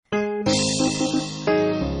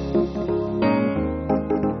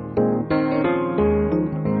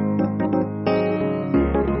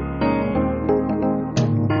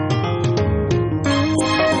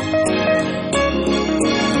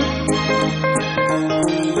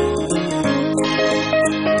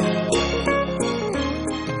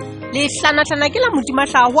le hlana ke la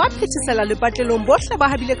modimahlaga wa phethisela lepatlelong bohle ba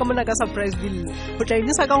habile ka mona ka Surpriseville ho tla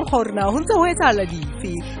inisa ka nkga hore na ho ntse ho etsahala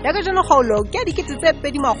dife ya ka jeno kgaolo ke a dikete tse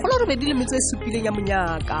 2,870 ya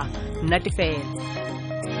Monyaka nnate fela.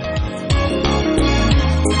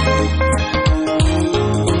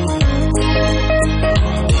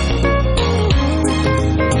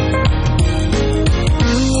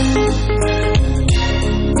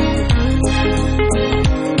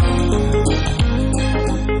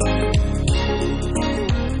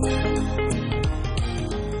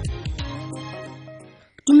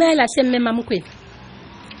 Dumela hlemme Mamokwena.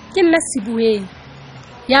 Ke nna Sibueng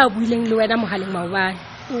ya buileng le wena mohaleng maobane.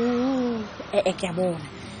 Ke a bona.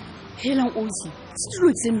 Helang ozi,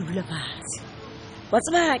 setulo tse mo dula fatshe. Wa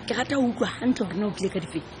tseba ke rata ho utlwa hantle hore na o tlile ka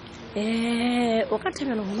difeng. O ka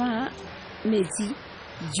thabela ho nwa metsi,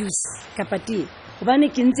 juice kapa tee. Hobane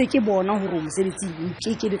ke ntse ke bona hore o mosebetsi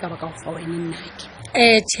o ke be ka baka ho fa wena nnake.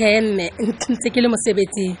 Tjhemme, ntse ke le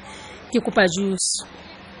mosebetsing. Ke kopa juice.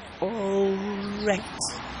 All right.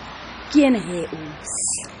 Ke ena he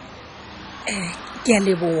ozi. Ke a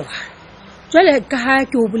leboha. Jwale ka ha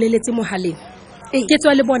ke o boleletse mohaleng. Ke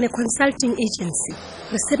tswa le bone consulting agency.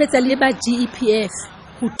 Re sebetsa le ba GEPF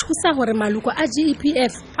ho thusa hore maloko a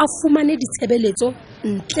GEPF a fumane ditshebeletso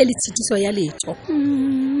ntle le tshitiso ya letho.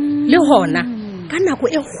 Le hona ka nako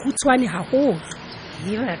e kgutshwane haholo.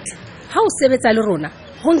 Ha o sebetsa le rona,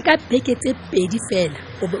 ho nka beke tse 2 fela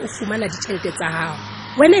o be o fumana ditjhelete tsa hao.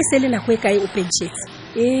 Wena e se le nako e kae o penshetse?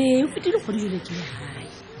 O fetile go dile ke hae.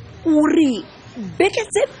 O re beke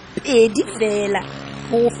tse 2 fela.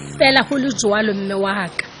 Ho fela ho le jwalo mme wa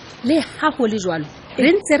ka. Le ha ho le jwalo,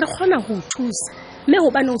 re ntse re kgona ho thusa. Mme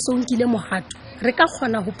hobane o so nkile mohato, re ka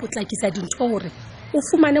kgona ho potlakisa dintho hore o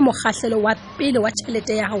fumane mokgahlelo wa pele wa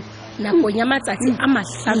tjhelete ya hao nakong ya matsatsi a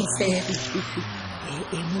 5 fela.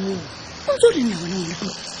 Mo. O ntse re nna wena o le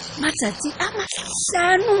matsatsi a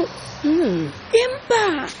 5.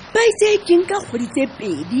 Empa ba itse ke nka kgwedi tse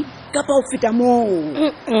 2 kapa ho feta moo.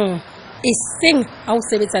 E seng ha o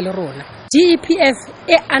sebetsa le rona. GEPF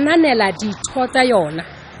e ananela ditho tsa yona,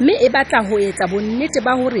 mme e batla ho etsa bonnete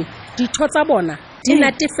ba hore ditho tsa bona di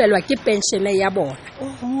natefelwa ke pension ya bona.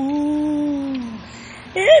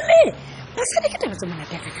 Ba sa ke taba tsa mona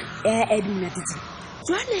ka ka. Di monatitse.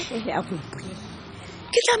 Jwale a go ipole.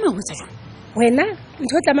 Ke tla me tsa wena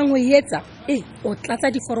ntho tlamang ho etsa o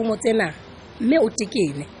tlatsa diforomo tsena mme o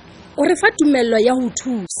tekene o re fa tumello ya ho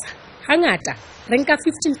thusa hangata re nka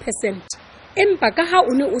 15%, empa ka ha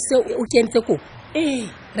o ne o se o kentse ko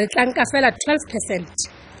re tla nka fela 12%.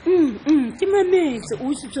 Ke mametse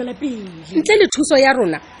o se tswela pele ntle le thuso ya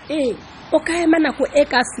rona o ka ema nako e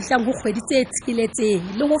ka fihlang ho kgwedi tse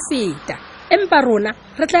tshiletseng le ho feta, empa rona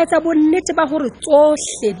re tla etsa bonnete ba hore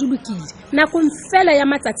tsohle di lokile nakong fela ya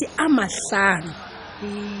matsatsi a 5.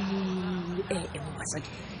 Wasadi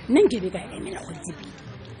nna ke be ka emela go tse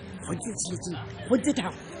go tse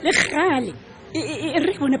thao le gale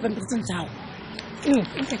re bona pampitsong tsa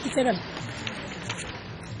nka ke tsela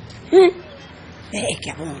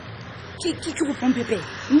ke bona ke go pompepe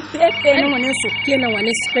ne ngwane so ke na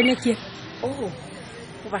ngwane spene ke o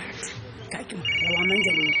batla ka ke mo wa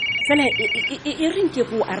manjalo fela e reng ke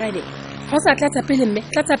go arabe ho sa tlatsa pele mme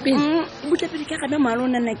tlatsa pele butla pele ka ga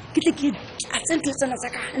malona nna ke tle ke a tsentse tsena sa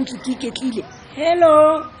ka hantle ke iketlile.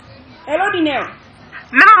 Hello Dineo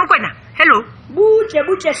Mama Mokwena. Hello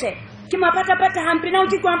butle hle ke mapata hampe na o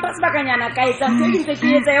ke kwa mpasa bakanyana ka etsa ntse ke ntse ke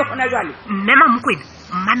etsa ya gona jwale. Mama Mokwena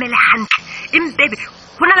mmamele hantle impebe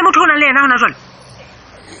hona le motho hona le yena hona jwale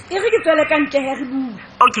e re ke tswele ka ntle he re bua.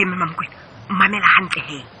 Okay Mama Mokwena mmamela hantle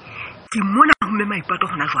he ke mona ho mme maipato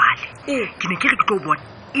hona jwale ke ne ke re ke tlo bona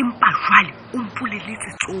empa jwale o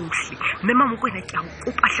mpoleletse tsohle. Mama Mokwena ke a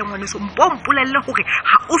kopa hlangwane so mpompolelle hore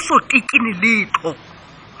ha o so tekene letho.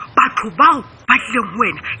 Batho bao ba tlileng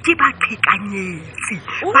wena ke ba qhekanyetsi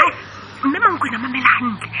ba Mama Mokwena mamela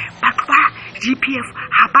hantle batho ba GPF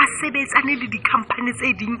ha ba sebetsane le di-company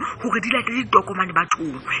tse ding hore di latele ditokomane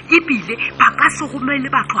bathong ebile ba ka se romele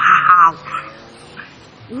batho ha hao.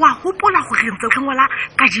 Wa hopola hore re ntse re ngola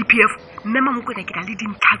ka GPF Mama Mokwena ke na le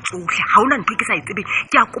dintlha tsohle ha ona ntho ke sa itsebe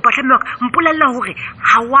ke a kopa tlame wa mpolella hore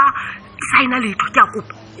ha wa signa letho ke a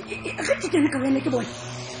kopa re tsene ka wena ke bona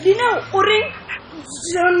Dina o reng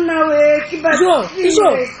Jonna we ke ba jo ha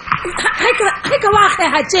ka wa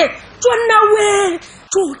ha tje Jonna we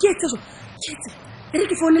jo ke tse re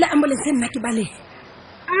ke founela ambulance nna ke bale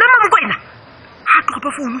Mama Mokwena ha tropa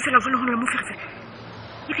founu fela jole hona mo ferfe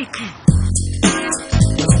e be ke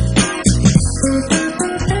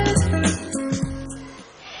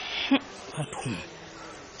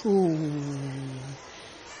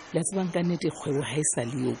la tsebang ka nnete kgwebo ha e sa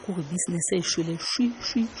leo ke gore business e shwele shwi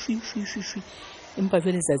empa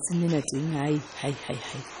jwale tsatsing lena teng hai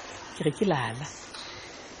ke re ke lala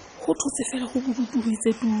go thotse fela go bodutu ho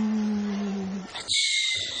itse tu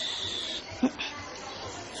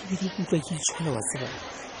ke be ke utlwa ke itshola wa tseba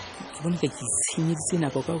ke bone ka ke tshenyeditse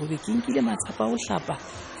nako ka gore ke nkile matsapa o hlapa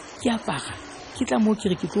ke apara ke tla mo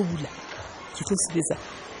ke re ke tlo bula ke tlo sebetsa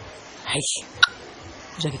hai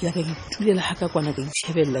jake ke la ka itulela haka kwana ka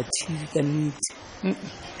itshebella TV ka nnete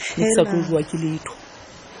ke sa tlo bua ke letho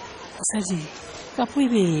mosadi ka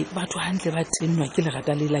poebe batho hantle ba tenwa ke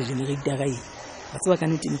lerata le la generator ga ena ba tseba ka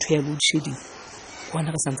nnete ntho ya load shedding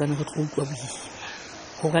gona re santsane re tlo utlwa boima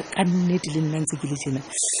gore ka nnete le nna ntse ke le tjena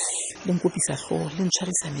le nkopisa hlooho le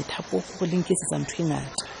ntshwarisa methapo gore le nketsetsa ntho e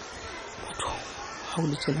ngata batho ha o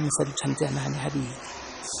le tjena mosadi tshwanetse ya nahane habedi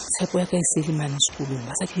tshepo ya ka e se le mane sekolong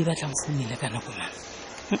ba sa ke batla go founela ka nako mana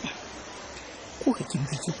ke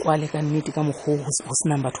mpe ke kwale ka nnete ka mokgwa go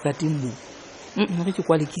senang batho ka teng moo re ke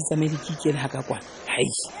kwale ke itsamele ke ikele haka kwana hai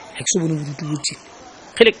ha ke se bone bodutu botile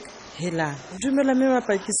kgelek hela dumela mme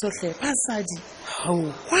Mapakiso hle basadi hao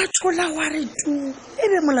wa tshola wa re tu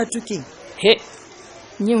ebe molato keng he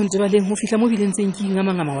nye o ntse ba leng ho fihla mo bileng tseng ke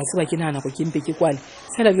ingamangama wa tseba ke nahana go ke mpe ke kwale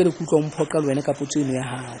fela jwale ke utlwa o mphoqa le wena ka potso eno ya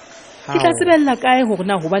hao ke tla tsebella kae gore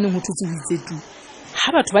na hobaneng ho thutse ho itse tu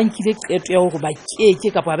ha batho ba nkile qeto ya hore ba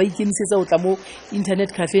keke kapa ba ikemisetsa ho tla mo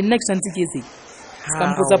internet cafe nna ke santse ke etse ka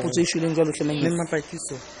mpotsa potso e shweleng jwalo hle mme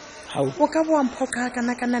Mapakiso hao o ka boa mphoka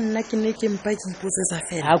kana nna ke ne ke mpa ke ipotsetsa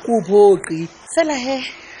fela ha ko phoqi fela he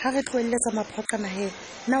ha re tloeletsa maphokana he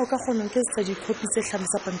na o ka kgona ke tsa dikopi tse hlano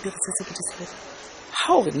sa pampiri tse ke di tshwere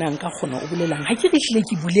ha o re nna nka kgona o bolelang ha ke re hlile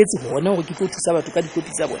ke buletse hona hore ke tlo thusa batho ka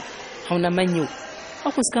dikopi tsa bona ha ona manyeo a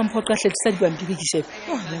go se ka mphoqa hle tsa dipampiri ke shebe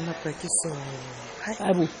mme Mapakiso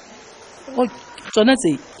abo o tsona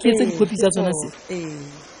tse ke tse dikopi tsa tsona tse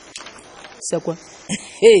sa kwa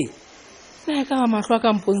hey na ka mahlo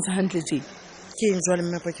ka mpontsha hantle tje ke eng jwale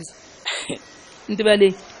mme Mapakiso nte bale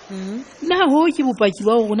na ho ke bopaki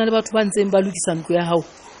ba rona le batho ba ntseng ba lokisa ntlo ya hao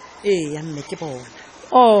ya mme ke bona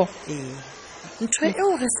ntho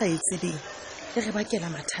eo re sa itsebeng e re bakela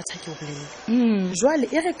mathata ke o bolelle jwale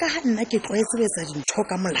e re ka ha nna ke tloetsebetsa dintho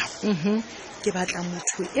ka molao ke batla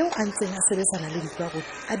motho eo a ntseng a sebetsana le ntlo ya rona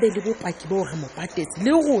a be le bopaki ba hore mo patetse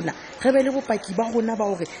le rona re be le bopaki ba rona ba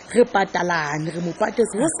hore re patalane re mo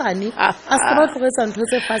patetse ho sane a se ba tlogetsa ntho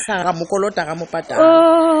tse fasa ra mokolota ga mo patala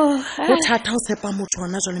ho thata ho tshepa motho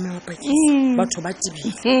ona jwale mme Mapakiso batho ba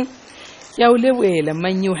tibile ya o leboela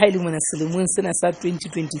manyeo ha ile mona selemong sena sa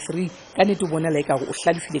 2023 ka nete o bona la eka o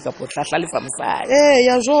hlalefile ka potla hlalefa mosadi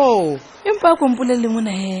ya jo empa ko mpolelle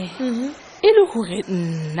mona he e le hore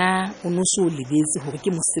nna o no so lebetse hore ke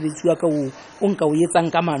mosebetsi wa ka o nka o etsang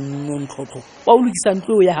ka manontlhotlho wa o lokisa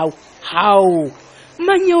ntlo ya hao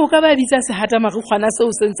manyeo ka ba bitsa se hata mare kgwana seo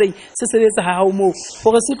sentseng se sebetsa ha hao mo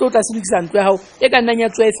hore se tlo tla se lokisa ntlo ya hao e ka nnanya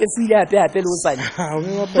tswa efesile hape le o sane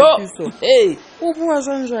mme Mapakiso o bua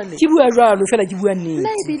jwale ke bua jwalo fela ke bua nnete nna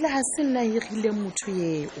ebile ha se nna hirile motho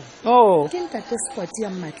yeo ke ntate Squati ya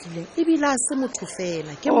mmatlile ebile ha se motho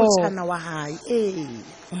fela ke motshana wa hae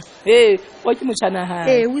o ke motshana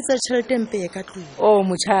hae o itse tšhelete mpe ka tlung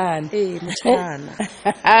motshana motshana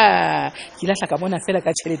ke lahla ka bona fela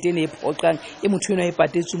ka tšhelete ene e phoqang e motho eno a e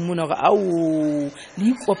patetseng mona gore ao le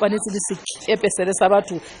ikopanetse le sekepe sele sa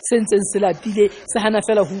batho se ntseng se lapile se hana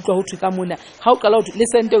fela ho utlwa ho thwe ka mona ha o qala ho le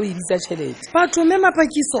sente o e bitsa tšhelete batho mme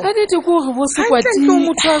Mapakiso ka nete ko gore bo Sekwati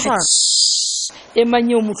motho wa jwang e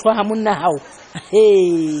manyeo motho wa ha monna hao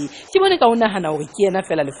ke bone ka o nahana hore ke yena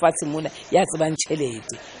fela lefatshe mona ya tsebang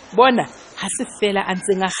tšhelete bona ha se fela a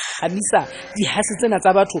ntseng a gamisa dihase tsena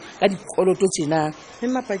tsa batho ka dikoloto tjena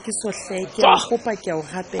mme Mapakiso hle ke a kopa ke a o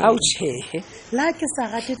gapela ao tjhe la ke sa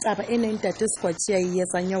rate taba ena ntate Squati ya e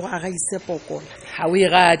etsang ya go aga isepokola ha o e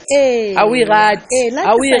rate ha o e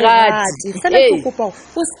rate fela ke kopa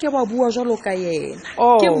o se ke wa bua jwalo ka yena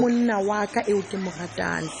ke monna wa ka eo ke mo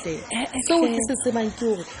ratang hle seo ke se tsebang ke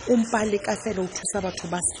hore o mpa le ka fela o thusa batho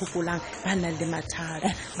ba sefokolang ba nang le mathata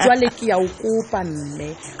jwale ke ya o kopa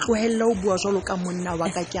mme tlohella o bua jwalo ka monna wa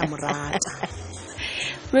ka ke a mo rata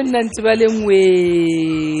wena ntse ba lengwe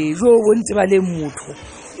jo bo ntse ba leng motho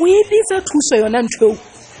o e bitsa thuso yona ntho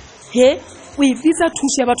o e bitsa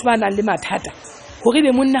thuso ya batho ba nang le mathata hore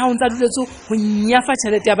be monna ha o ntsa duletse ho nyafa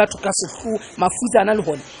tšhelete ya batho ka sehlo mafutsana le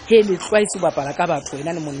hona le tlwaetse o bapala ka batho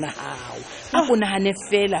wena le monna hao a go nahane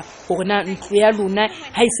fela gore na ntlo ya lona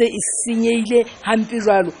ha ise e senyeile hampe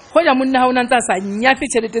jwalo hoja monna ha o na ntse a sa nyafe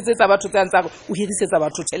tšhelete tse tsa batho tsa ntse o hirisetsa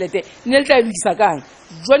batho tšhelete ne le tla e lokisa kang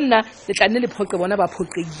jonna le tla nne le phoqe bona ba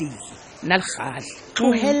phoqeileng nna le gale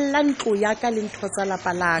tlohella ntlo ya ka le ntho tsa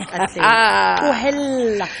lapa la ka tle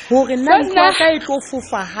tlohella hore nna ntlo ya ka e tlo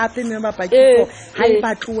fofa hape mme mapakiko ha e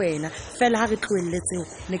batlo wena fela ha re tlohelletseo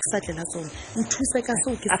ne ke sa tlela tsona nthuse ka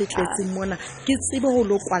seo ke se tletseng mona ke tsebe ho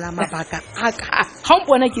lo kwala mabaka aka ha o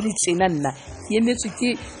bona ke le tsena nna ke emetswe ke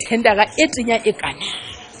tendera e tenya e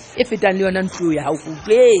kana e fetang le yona ntlo ya hao go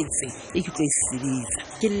tletse e ke tlo e sebetsa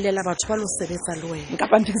ke llela batho ba lo sebetsa le wena nka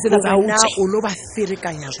pampikisela tsa wena o lo ba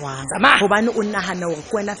ferekanya jwang hobane o nahana hore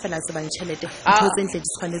ke wena fela tse bang tjhelete ntho tse ntle di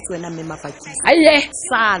tshwanetse wena mme mapakisa aye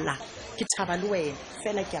sala ke thaba le wena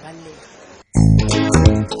fela ke a ballela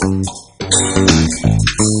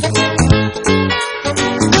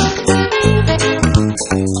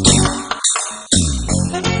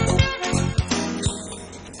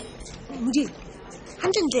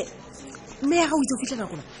hantle mme ya ga o itse o fitlhela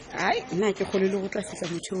gona ai nna ke kgole le go tla fitla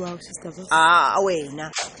motho wa sister boss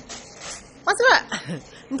wena wa tseba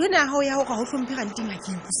ntho ena ya gago ya go ga go tlhomphe ganting ga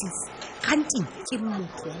ke ikusise ganting ke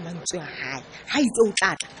motho wa mantswe ya gae ga itse o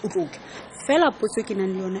tlatla o tlo tla fela potso ke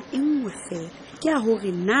nang le yona e nngwe fela ke a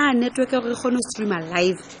gore na network ya gore re kgone go streama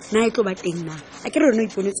live na e tlo ba teng na a ke re rona o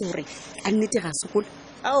iponetse gore a nnete ga sekola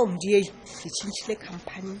mdiei ke tšhintšhile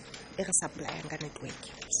company e re supplyang ka network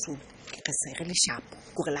so re se re le shapo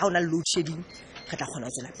gore la ha o na le load shedding re tla kgona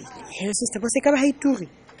go tswela pele he sister boss e ka ba ha ituri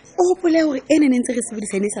o gopole gore ene ne ntse re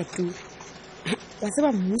sebedisa ene sa turi wa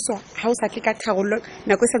tseba mmuso ha o sa tle ka tharollo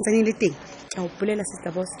nako e santsane le teng ke a opolela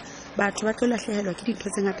sister boss batho ba tlo lahlehelwa ke dintho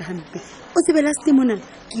tse ngata hampe o tsebe last mona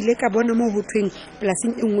ke ile ka bona mo ho thweng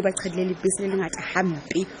polasing e nngwe ba qhadile lebese le ngata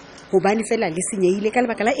hampe hobane fela le senyehile ka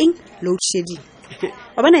lebaka la eng load shedding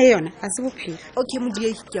wa bona yona a se bophelo okay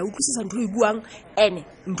modiei ke a utlwisisa ntho e buang ene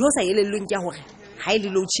ntho o sa elellweng ke ya gore ha e le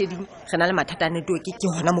load shedding re na le mathata a network ke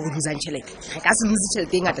hona mo re losang tšhelete re ka se lose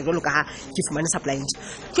tšhelete e ngata jalo ka ha ke fumane supply ntle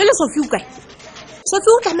jwale Sophie o kae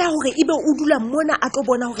Sophie o tlameha gore ebe o dula mona a tlo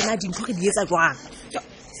bona gore na dintho re di etsa jwang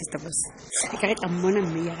sister boss ka re tla mmona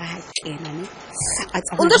mme ya ga kena ne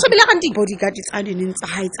o ntse shebile ka nteng bodyguard tsa dineng tsa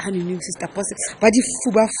hae tsa dineng sister boss ba di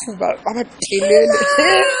fuba ba ba telele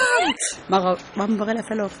mara ba mbogela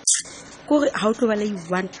fela gore ha o tlo ba le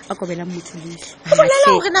one a kobelang motho le go bolela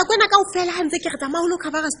gore nako ena ka o fela ha ntse ke re tsamaya o lo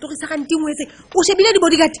cover story sa ga nting wetse o shebile di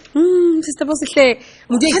bodyguard sister boss hle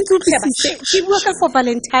ke bua ka for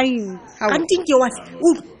Valentine ka nting ke wa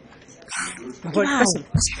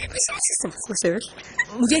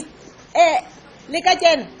muje le ka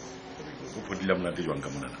kena o phodile monate jwang ka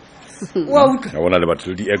monana wa utlwa ya bona le batho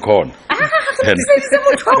le di aircon se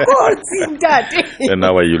motho wa kotsi ntate and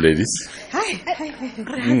how are you ladies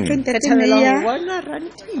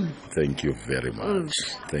thank you very much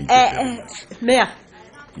thank you Mea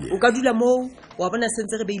o ka dula mo wa bona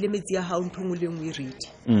sentse re beile metsi ya hao nthong le ngwe ready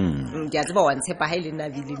ke a tseba wa ntshepa ha ile nna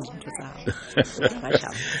bile dintho tsa hao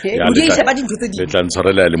o di sheba dintho tse di le tla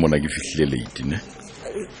ntshwarela le mona ke fihlile late ne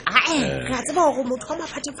re a tseba gore motho wa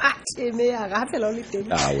maphathephathe Mea ga fela o le teng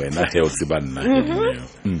wena he o tseba nna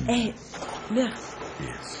Mea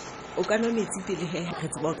o ka nwa metsi pele he re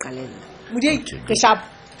tseba o qalella modiei ke sharp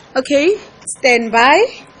okay stand by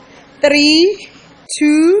 3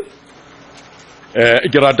 2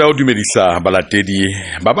 ke rata o dumedisa balatedi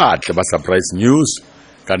ba batle ba surprise news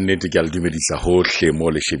ka nnete ke a le dumedisa hohle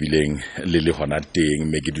mo le shebileng le hona teng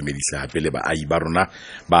mme ke dumedisa hape le baahi ba rona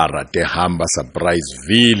ba ratehang ba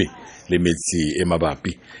Surpriseville le metsi e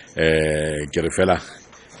mabapi ke re fela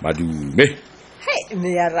madume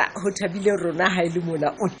mme ya ra ho thabile rona ha ile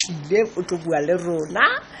mona o tlile o tlo bua le rona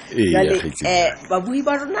ba bui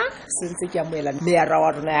ba rona sentse ke amoela mme ya ra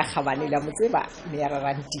wa rona ya khabane la motseba mme ya ra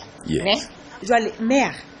ranti ne jwale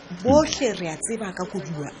mme bohle re a tseba ka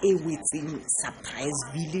koduwa e wetseng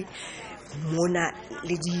Surpriseville mona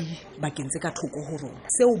le di bakeng tse ka thoko ho rona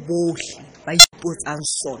seo bohle ba ipotsang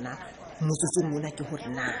sona motsotsong mona ke hore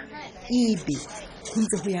na ebe ho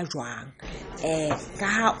ntse ho ya jwang ka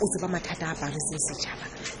ha o tseba mathata a pariseng setjhaba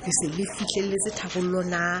le se le fihlelletse tharollo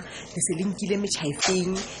na le se le nkile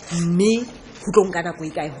metjhaefeng mme ho tlo nka nako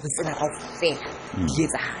e kae hore tsena kaofela di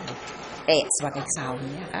etsahale sebaka ke sa hao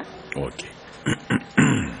ya okay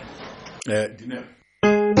dineo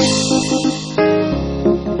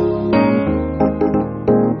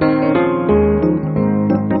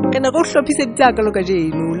re ne go hlophiseditse ka loka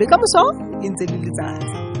jeno le ka moso e ntse le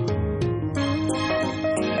letsatsi